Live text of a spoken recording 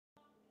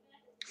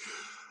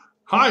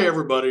Hi,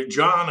 everybody.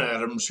 John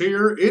Adams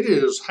here. It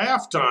is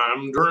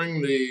halftime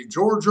during the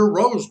Georgia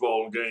Rose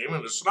Bowl game,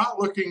 and it's not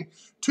looking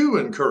too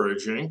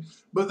encouraging,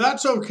 but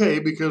that's okay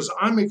because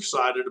I'm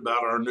excited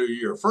about our new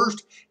year.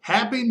 First,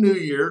 Happy New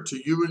Year to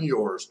you and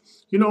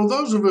yours. You know,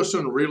 those of us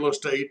in real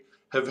estate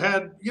have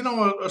had,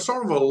 a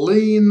sort of a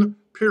lean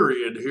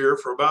period here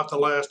for about the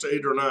last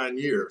 8 or 9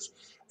 years.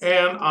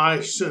 And I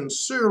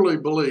sincerely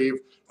believe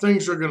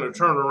things are going to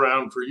turn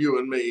around for you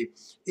and me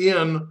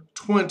in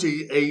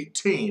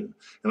 2018.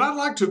 And I'd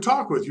like to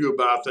talk with you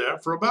about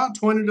that for about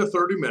 20 to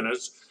 30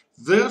 minutes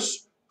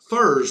this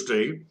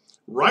Thursday,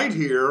 right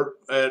here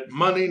at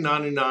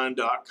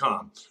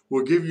money99.com.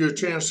 We'll give you a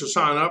chance to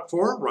sign up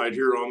for it right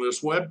here on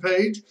this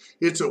webpage.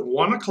 It's at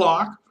 1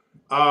 o'clock,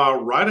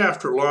 right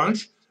after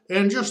lunch.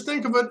 And just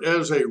think of it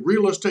as a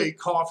real estate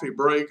coffee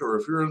break, or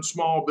if you're in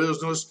small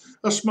business,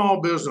 a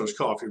small business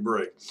coffee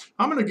break.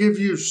 I'm going to give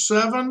you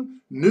 7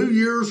 New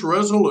Year's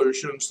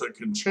resolutions that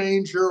can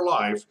change your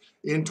life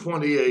in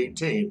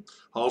 2018.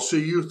 I'll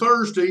see you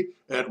Thursday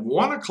at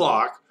 1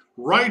 o'clock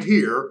right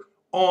here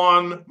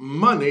on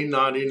Money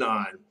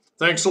 99.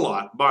 Thanks a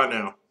lot. Bye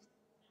now.